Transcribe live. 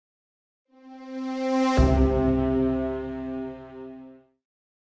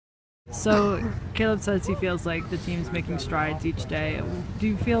So Caleb says he feels like the team's making strides each day. Do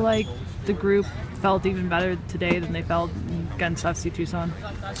you feel like the group felt even better today than they felt against FC Tucson?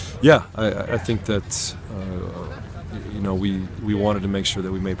 Yeah, I think that we wanted to make sure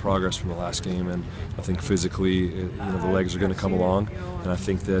that we made progress from the last game, and I think physically, the legs are going to come along, and I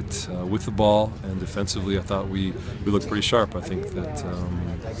think that with the ball and defensively, I thought we looked pretty sharp. I think that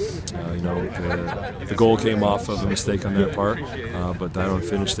the goal came off of a mistake on their part, but Dynamo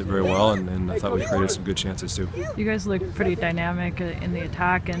finished it very well, and I thought we created some good chances too. You guys look pretty dynamic in the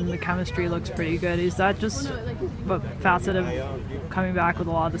attack, and the chemistry looks pretty good. Is that just a facet of coming back with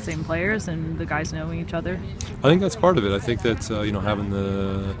a lot of the same players and the guys knowing each other? I think that's part of it. I think that having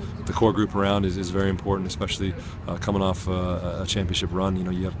the core group around is very important, especially coming off a championship run.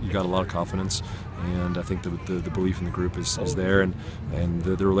 You got a lot of confidence, and I think the belief in the group is there, and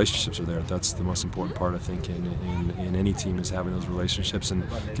the relationships are there. That's the most important part, I think, in any team, is having those relationships and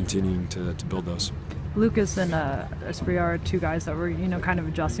continuing to build those. Lucas and Esprit are two guys that were, kind of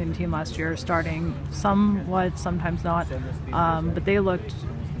adjusting the team last year, starting somewhat, sometimes not, but they looked,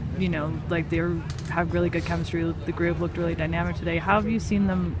 like they have really good chemistry. The group looked really dynamic today. How have you seen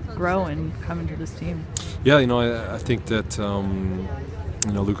them grow and come into this team? Yeah, I think that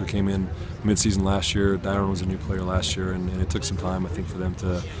Luca came in mid-season last year. Darren was a new player last year, and it took some time, I think, for them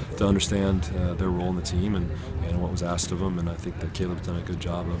to understand their role in the team and what was asked of them. And I think that Caleb's done a good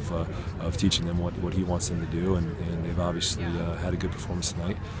job of teaching them what he wants them to do, and they've obviously had a good performance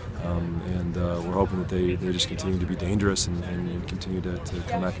tonight. And we're hoping that they just continue to be dangerous and continue to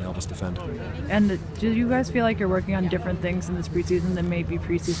come back and help us defend. And do you guys feel like you're working on different things in this preseason than maybe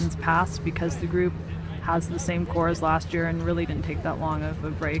preseasons past, because the group has the same core as last year and really didn't take that long of a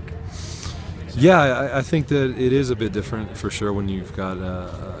break? Yeah, I think that it is a bit different for sure when you've got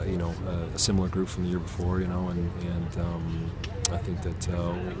a similar group from the year before, and I think that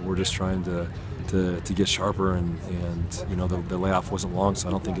we're just trying to get sharper, and the layoff wasn't long, so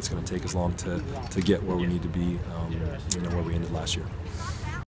I don't think it's going to take as long to get where we need to be, where we ended last year.